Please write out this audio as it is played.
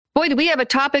Boy, do we have a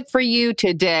topic for you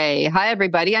today. Hi,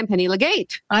 everybody. I'm Penny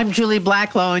Legate. I'm Julie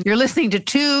Blacklow, and you're listening to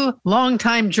two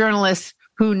longtime journalists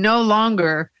who no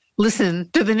longer listen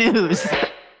to the news.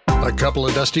 A Couple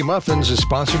of Dusty Muffins is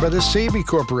sponsored by the Sabey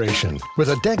Corporation, with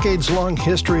a decades-long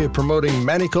history of promoting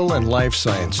medical and life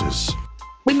sciences.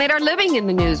 We made our living in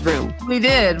the newsroom. We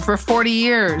did for 40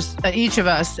 years, each of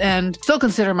us, and still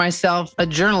consider myself a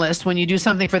journalist. When you do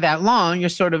something for that long, you're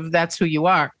sort of, that's who you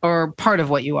are, or part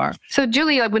of what you are. So,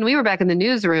 Julie, when we were back in the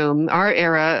newsroom, our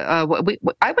era,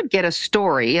 I would get a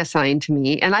story assigned to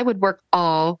me, and I would work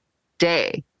all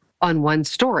day on one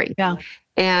story. Yeah,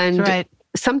 and that's right.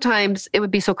 Sometimes it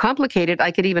would be so complicated, I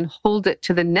could even hold it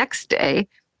to the next day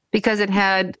because it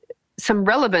had some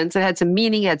relevance, it had some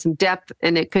meaning, it had some depth,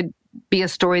 and it could be a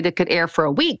story that could air for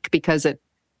a week because it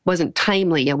wasn't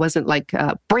timely. It wasn't like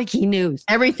breaking news.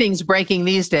 Everything's breaking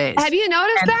these days. Have you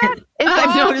noticed that?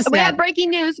 I've noticed that. We have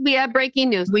breaking news. We have breaking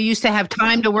news. We used to have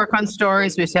time to work on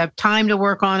stories. We used to have time to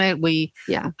work on it.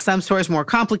 Some stories more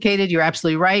complicated. You're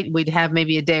absolutely right. We'd have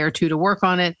maybe a day or two to work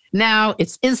on it. Now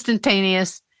it's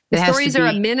instantaneous. The stories are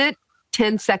a minute,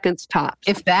 10 seconds tops.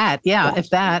 If that. If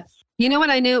that. You know when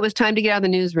I knew it was time to get out of the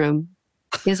newsroom?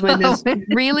 Is when this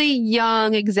really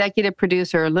young executive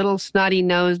producer, little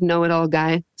snotty-nosed know-it-all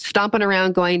guy, stomping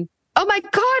around going, "Oh my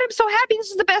God, I'm so happy.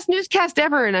 This is the best newscast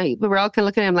ever." And we were all kind of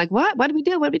looking at him like, what? What did we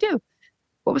do? What did we do?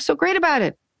 What was so great about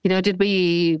it? You know, did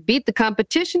we beat the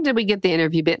competition? Did we get the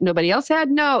interview bit nobody else had?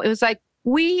 No, it was like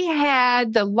we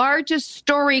had the largest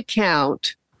story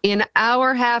count in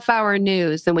our half-hour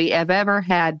news than we have ever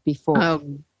had before.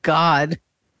 Oh, God.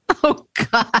 Oh,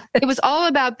 God. It was all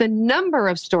about the number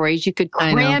of stories you could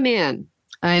cram in.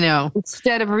 I know.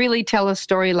 Instead of really tell a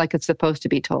story like it's supposed to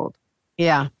be told.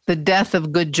 Yeah, the death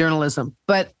of good journalism.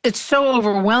 But it's so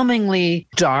overwhelmingly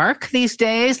dark these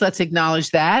days. Let's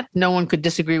acknowledge that. No one could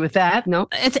disagree with that. No.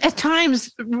 It's at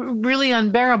times really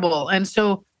unbearable. And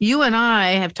so you and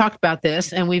I have talked about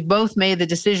this, and we've both made the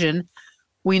decision.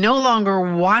 We no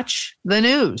longer watch the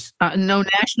news. No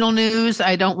national news.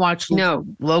 I don't watch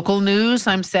local news,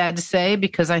 I'm sad to say,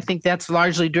 because I think that's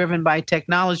largely driven by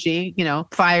technology,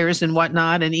 fires and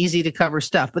whatnot, and easy to cover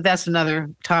stuff. But that's another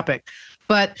topic.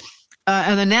 But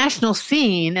on the national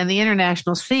scene and the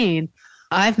international scene,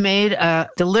 I've made a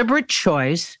deliberate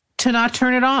choice to not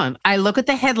turn it on. I look at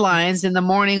the headlines in the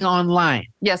morning online.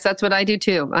 Yes, that's what I do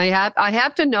too. I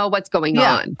have to know what's going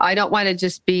on. I don't want to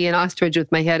just be an ostrich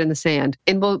with my head in the sand.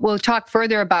 And we'll talk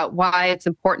further about why it's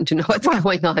important to know what's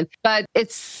going on. But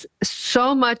it's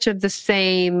so much of the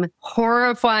same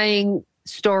horrifying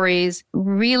stories,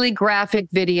 really graphic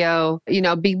video,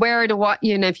 beware to what,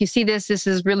 if you see this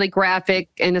is really graphic.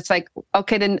 And it's like,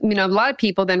 okay, then, a lot of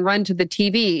people then run to the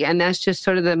TV, and that's just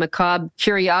sort of the macabre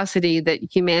curiosity that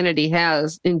humanity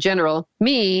has in general.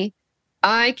 Me,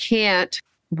 I can't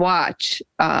watch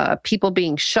people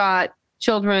being shot,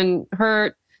 children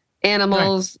hurt,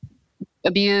 animals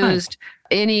abused,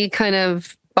 any kind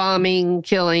of bombing,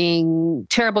 killing,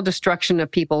 terrible destruction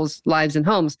of people's lives and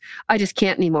homes. I just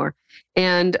can't anymore.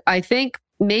 And I think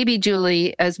maybe,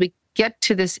 Julie, as we get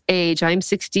to this age, I'm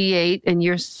 68 and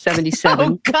you're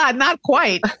 77. Oh, God, not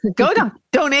quite.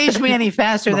 Don't age me any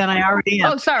faster than I already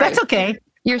am. Oh, sorry. That's okay.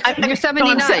 You're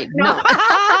 79. No.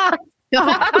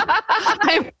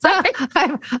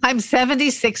 I'm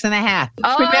 76 and a half.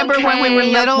 Oh, remember when we were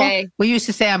little, okay. We used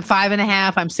to say I'm 5 and a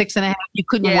half, I'm 6 and a half. You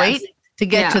couldn't wait to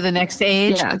get to the next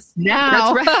age. Yes.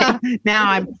 Now, that's right.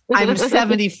 now I'm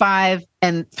 75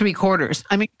 and 3/4.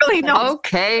 I mean, really, no.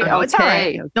 Okay. It's all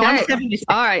right. No, I'm 76.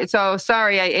 All right. So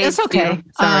sorry, I aged. It's okay. You.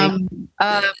 Sorry.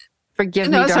 Forgive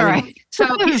me, it's darling. all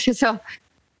right.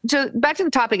 So back to the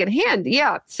topic at hand.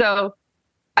 Yeah. So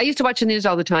I used to watch the news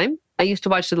all the time. I used to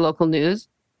watch the local news.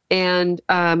 And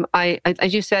I,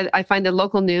 as you said, I find the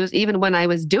local news, even when I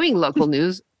was doing local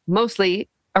news, mostly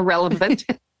irrelevant.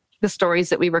 The stories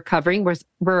that we were covering were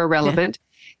irrelevant.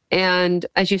 Yeah. And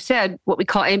as you said, what we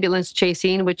call ambulance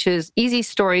chasing, which is easy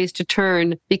stories to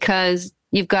turn because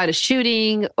you've got a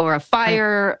shooting or a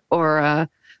fire or a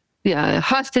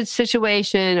hostage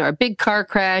situation or a big car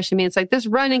crash. I mean, it's like this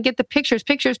run and get the pictures.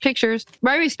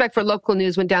 My respect for local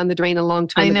news went down the drain a long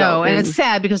time ago. I know. And it's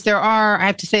sad because I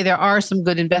have to say, there are some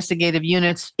good investigative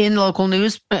units in local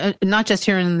news, not just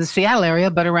here in the Seattle area,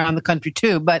 but around the country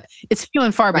too. But it's few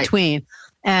and far between.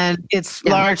 And it's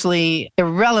largely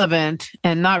irrelevant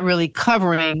and not really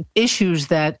covering issues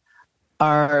that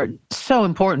are so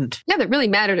important. Yeah, that really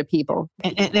matter to people.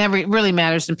 It really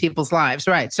matters in people's lives.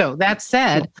 Right. So that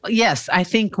said, yes, I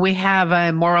think we have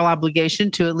a moral obligation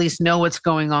to at least know what's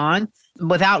going on.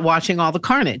 without watching all the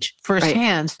carnage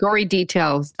firsthand. Right. Gory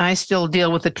details. I still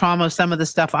deal with the trauma of some of the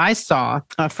stuff I saw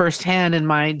firsthand in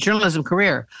my journalism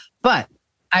career. But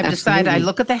I've decided I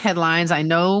look at the headlines. I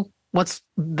know what's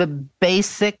the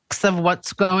basics of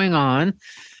what's going on.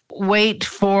 Wait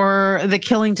for the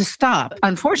killing to stop.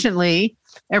 Unfortunately,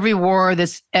 every war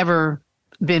that's ever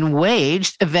been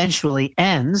waged eventually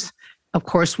ends, of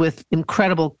course, with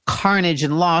incredible carnage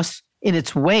and loss in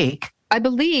its wake. I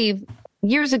believe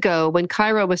years ago when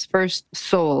Cairo was first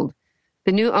sold,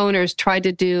 the new owners tried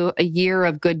to do a year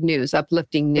of good news,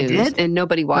 uplifting news, and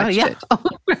nobody watched it.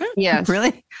 Yes.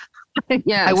 Really?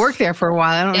 Yes. I worked there for a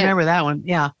while. I don't remember that one.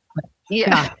 Yeah.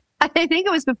 I think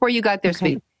it was before you got there,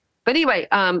 Sweet. But anyway,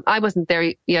 I wasn't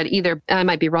there yet either. I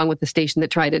might be wrong with the station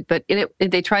that tried it, but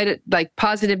they tried it like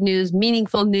positive news,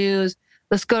 meaningful news.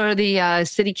 Let's go to the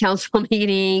city council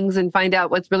meetings and find out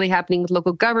what's really happening with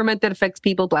local government that affects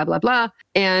people, blah, blah, blah.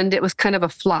 And it was kind of a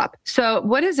flop. So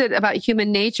what is it about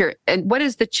human nature? And what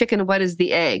is the chicken? What is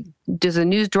the egg? Does the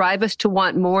news drive us to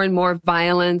want more and more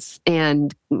violence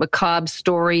and macabre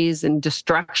stories and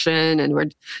destruction? And we're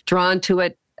drawn to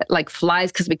it like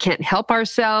flies because we can't help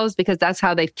ourselves because that's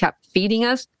how they've kept feeding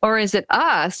us? Or is it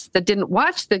us that didn't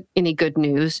watch any good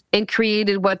news and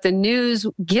created what the news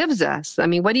gives us? I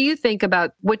mean, what do you think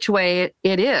about which way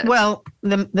it is? Well,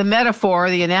 the metaphor,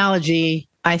 the analogy,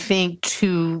 I think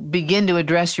to begin to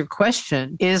address your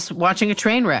question is watching a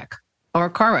train wreck or a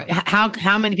car wreck.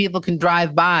 How many people can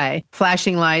drive by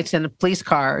flashing lights and police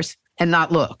cars and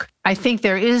not look? I think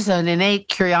there is an innate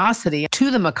curiosity to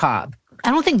the macabre. I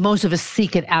don't think most of us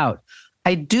seek it out.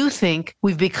 I do think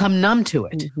we've become numb to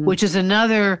it, which is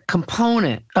another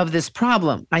component of this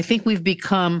problem. I think we've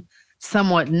become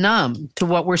somewhat numb to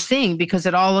what we're seeing because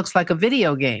it all looks like a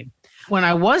video game. When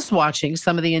I was watching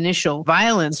some of the initial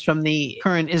violence from the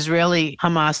current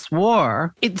Israeli-Hamas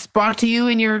war, it's brought to you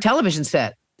in your television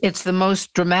set. It's the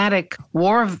most dramatic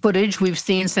war footage we've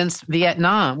seen since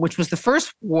Vietnam, which was the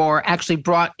first war actually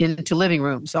brought into living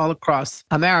rooms all across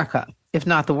America, if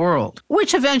not the world,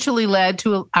 which eventually led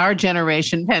to our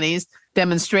generation, Penny's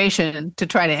demonstration to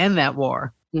try to end that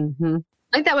war. Mm-hmm.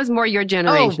 I think that was more your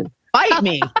generation. Oh, bite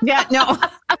me. Yeah, no,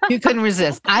 you couldn't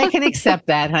resist. I can accept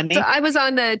that, honey. So I was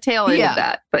on the tail end of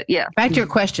that, but yeah. Back to your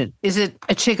question. Is it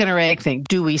a chicken or egg thing?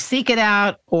 Do we seek it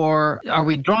out or are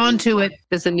we drawn to it?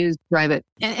 Does the news drive it?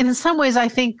 And in some ways, I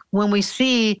think when we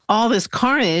see all this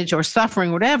carnage or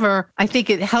suffering, whatever, I think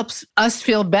it helps us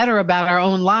feel better about our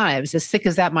own lives, as sick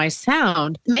as that might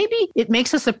sound. Maybe it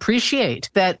makes us appreciate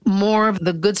that more of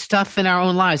the good stuff in our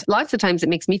own lives. Lots of times it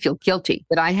makes me feel guilty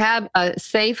that I have a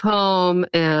safe home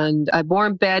and a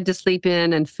warm bed to sleep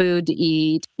in and food to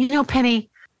eat. You know, Penny,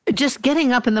 just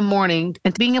getting up in the morning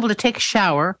and being able to take a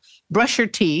shower, brush your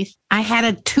teeth. I had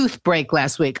a tooth break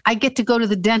last week. I get to go to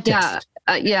the dentist.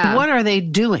 Yeah. What are they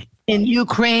doing in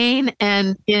Ukraine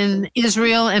and in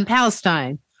Israel and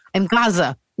Palestine and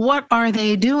Gaza? What are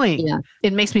they doing? Yeah.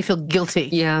 It makes me feel guilty.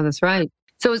 Yeah, that's right.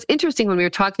 So it's interesting when we were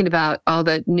talking about all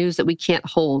the news that we can't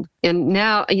hold. And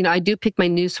now, I do pick my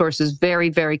news sources very,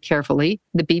 very carefully.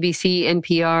 The BBC,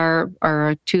 NPR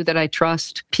are two that I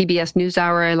trust. PBS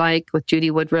NewsHour I like with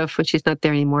Judy Woodruff, which she's not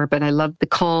there anymore, but I love the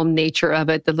calm nature of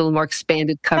it, the little more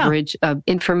expanded coverage of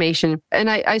information. And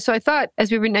so I thought, I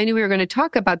knew we were going to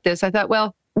talk about this, I thought,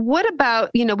 well, what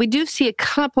about, we do see a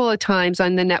couple of times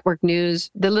on the network news,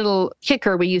 the little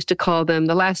kicker we used to call them,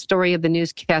 the last story of the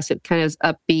newscast, it kind of is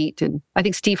upbeat. And I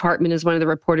think Steve Hartman is one of the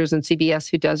reporters on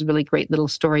CBS who does really great little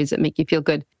stories that make you feel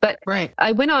good. But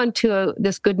I went on to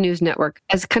this Good News Network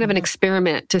as kind of an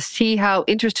experiment to see how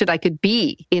interested I could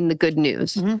be in the good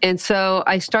news. And so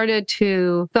I started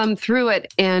to thumb through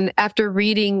it. And after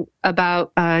reading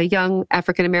about a young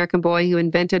African-American boy who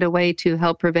invented a way to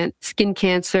help prevent skin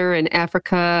cancer in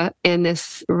Africa and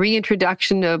this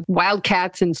reintroduction of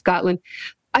wildcats in Scotland,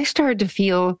 I started to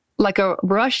feel like a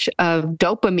rush of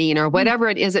dopamine or whatever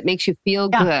it is that makes you feel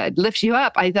good, lifts you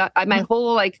up. I thought my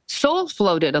whole soul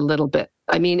floated a little bit.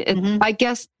 I mean, I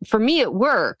guess for me, it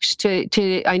works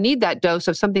I need that dose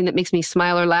of something that makes me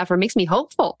smile or laugh or makes me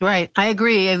hopeful. Right. I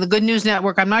agree. And the Good News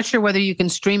Network, I'm not sure whether you can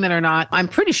stream it or not. I'm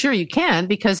pretty sure you can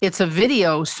because it's a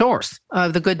video source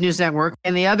of the Good News Network.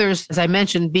 And the others, as I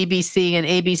mentioned, BBC and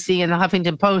ABC and the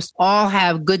Huffington Post all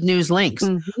have good news links.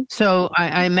 So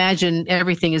I imagine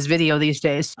everything is video these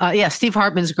days. Steve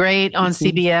Hartman's great on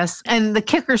CBS. And the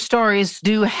kicker stories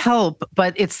do help,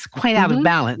 but it's quite out of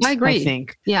balance, I agree. I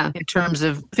think. Yeah. In terms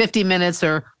of 50 minutes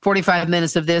or 45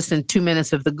 minutes of this and 2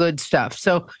 minutes of the good stuff.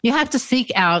 So you have to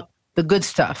seek out the good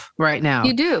stuff right now.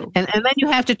 You do. And then you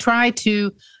have to try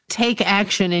to take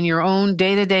action in your own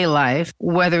day-to-day life,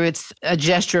 whether it's a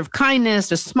gesture of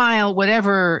kindness, a smile,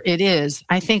 whatever it is.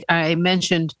 I think I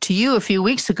mentioned to you a few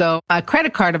weeks ago, a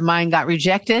credit card of mine got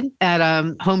rejected at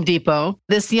Home Depot.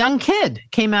 This young kid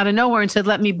came out of nowhere and said,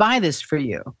 let me buy this for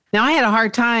you. Now, I had a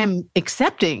hard time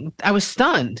accepting. I was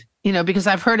stunned. Because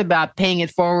I've heard about paying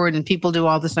it forward and people do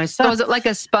all this nice stuff. So was it like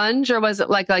a sponge or was it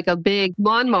like a big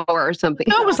lawnmower or something?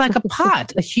 No, it was like a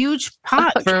pot, a huge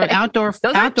pot for outdoor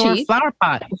flower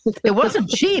pot. It wasn't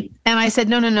cheap. And I said,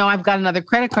 no, I've got another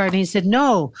credit card. And he said,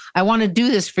 no, I want to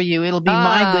do this for you. It'll be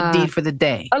my good deed for the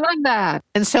day. I love that.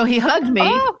 And so he hugged me.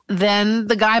 Oh. Then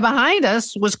the guy behind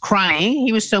us was crying.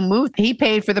 He was so moved. He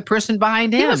paid for the person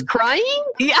behind him. He was crying?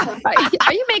 Yeah.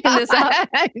 Are you making this up?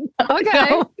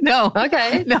 Okay. No.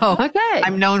 Okay. No. Okay.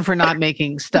 I'm known for not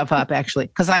making stuff up, actually,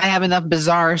 because I have enough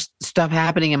bizarre stuff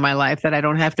happening in my life that I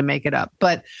don't have to make it up.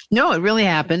 But no, it really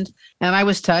happened. And I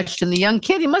was touched. And the young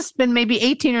kid, he must have been maybe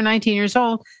 18 or 19 years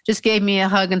old, just gave me a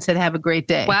hug and said, have a great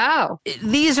day. Wow.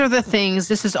 These are the things.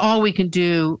 This is all we can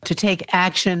do to take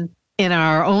action in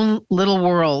our own little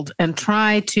world and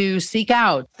try to seek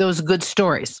out those good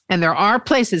stories. And there are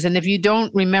places. And if you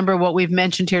don't remember what we've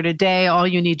mentioned here today, all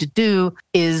you need to do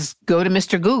is go to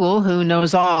Mr. Google, who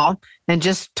knows all, and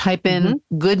just type in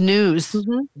good news,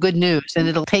 and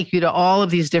it'll take you to all of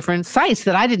these different sites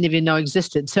that I didn't even know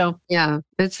existed. So yeah,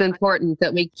 it's important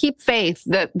that we keep faith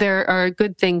that there are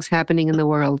good things happening in the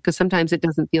world, because sometimes it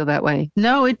doesn't feel that way.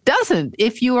 No, it doesn't.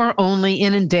 If you are only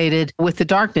inundated with the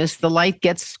darkness, the light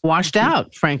gets washed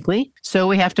out, frankly. So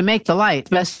we have to make the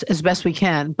light as best we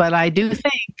can. But I do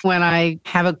think when I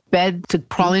have a bed to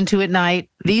crawl into at night,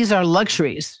 these are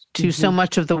luxuries to so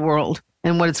much of the world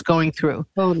and what it's going through.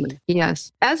 Totally.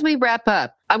 Yes. As we wrap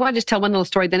up, I want to just tell one little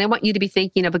story. Then I want you to be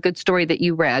thinking of a good story that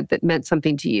you read that meant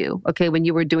something to you, okay, when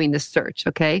you were doing this search,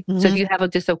 okay? So if you have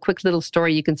just a quick little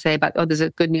story you can say about, there's a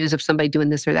good news of somebody doing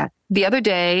this or that. The other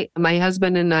day, my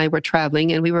husband and I were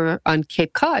traveling and we were on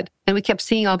Cape Cod and we kept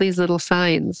seeing all these little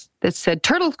signs that said,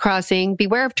 turtle crossing,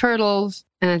 beware of turtles.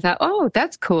 And I thought,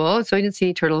 that's cool. So we didn't see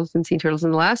any turtles. And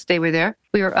the last day we were there,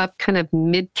 we were up kind of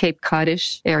mid-Cape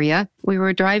Cod-ish area. We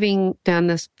were driving down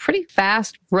this pretty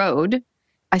fast road.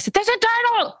 I said, there's a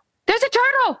turtle! There's a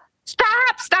turtle!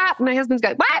 Stop! And my husband's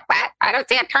going, what? I don't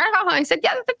see a turtle. And I said,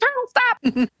 yeah, there's a turtle,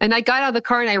 stop. And I got out of the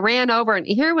car and I ran over and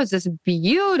here was this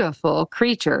beautiful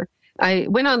creature. I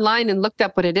went online and looked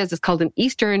up what it is. It's called an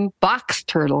eastern box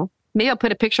turtle. Maybe I'll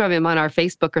put a picture of him on our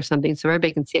Facebook or something so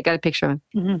everybody can see. I got a picture of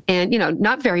him. And,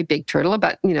 not very big turtle,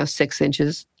 about, 6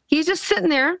 inches. He's just sitting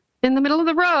there in the middle of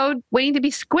the road waiting to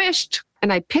be squished.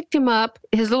 And I picked him up.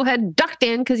 His little head ducked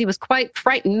in because he was quite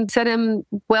frightened, set him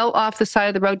well off the side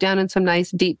of the road down in some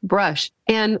nice deep brush.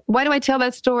 And why do I tell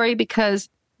that story? Because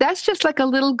that's just like a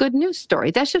little good news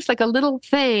story. That's just like a little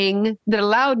thing that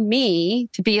allowed me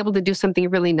to be able to do something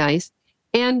really nice.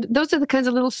 And those are the kinds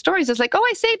of little stories. It's like,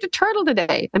 I saved a turtle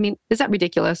today. I mean, is that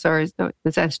ridiculous or is that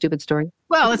a stupid story?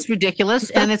 Well, it's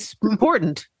ridiculous and it's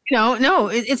important. No,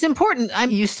 it's important. I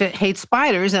used to hate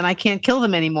spiders and I can't kill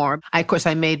them anymore. Of course,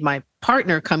 I made my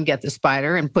partner come get the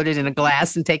spider and put it in a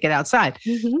glass and take it outside.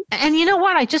 And you know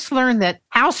what? I just learned that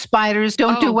house spiders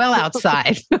don't do well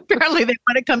outside. Apparently they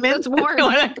want to come in. It's warm.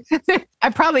 I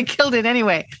probably killed it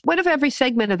anyway. What if every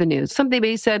segment of the news,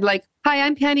 somebody said like, hi,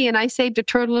 I'm Penny and I saved a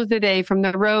turtle of the day from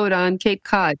the road on Cape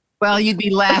Cod. Well, you'd be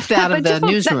laughed out of the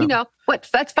newsroom.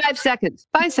 That's 5 seconds.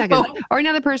 5 seconds. Or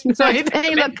another person says,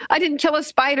 hey, look, I didn't kill a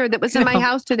spider that was in my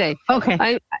house today.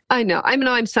 Okay. I know. I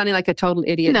know I'm sounding like a total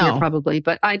idiot here probably,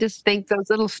 but I just think those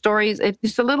little stories, if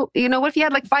just a little, what if you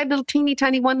had like 5 little teeny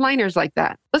tiny one-liners like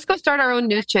that? Let's go start our own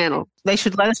news channel. They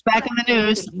should let us back in the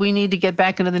news. We need to get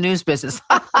back into the news business.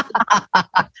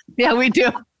 Yeah, we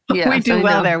do. Yes, we do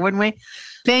well there, wouldn't we?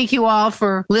 Thank you all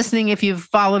for listening. If you've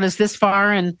followed us this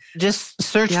far and just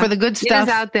search for the good stuff. It is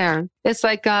out there. It's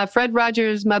like Fred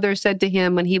Rogers' mother said to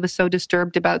him when he was so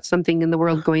disturbed about something in the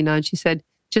world going on. She said,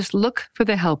 just look for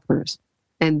the helpers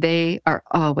and they are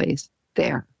always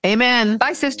there. Amen.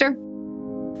 Bye, sister.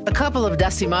 A Couple of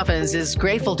Dusty Muffins is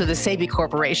grateful to the Sabi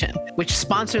Corporation, which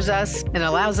sponsors us and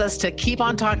allows us to keep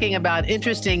on talking about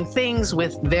interesting things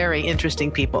with very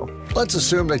interesting people. Let's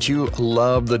assume that you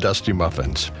love the Dusty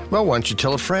Muffins. Well, why don't you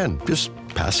tell a friend? Just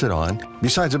pass it on.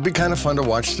 Besides, it'd be kind of fun to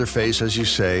watch their face as you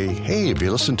say, hey, have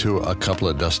you listened to A Couple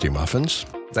of Dusty Muffins?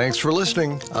 Thanks for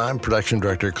listening. I'm Production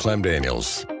Director Clem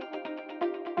Daniels.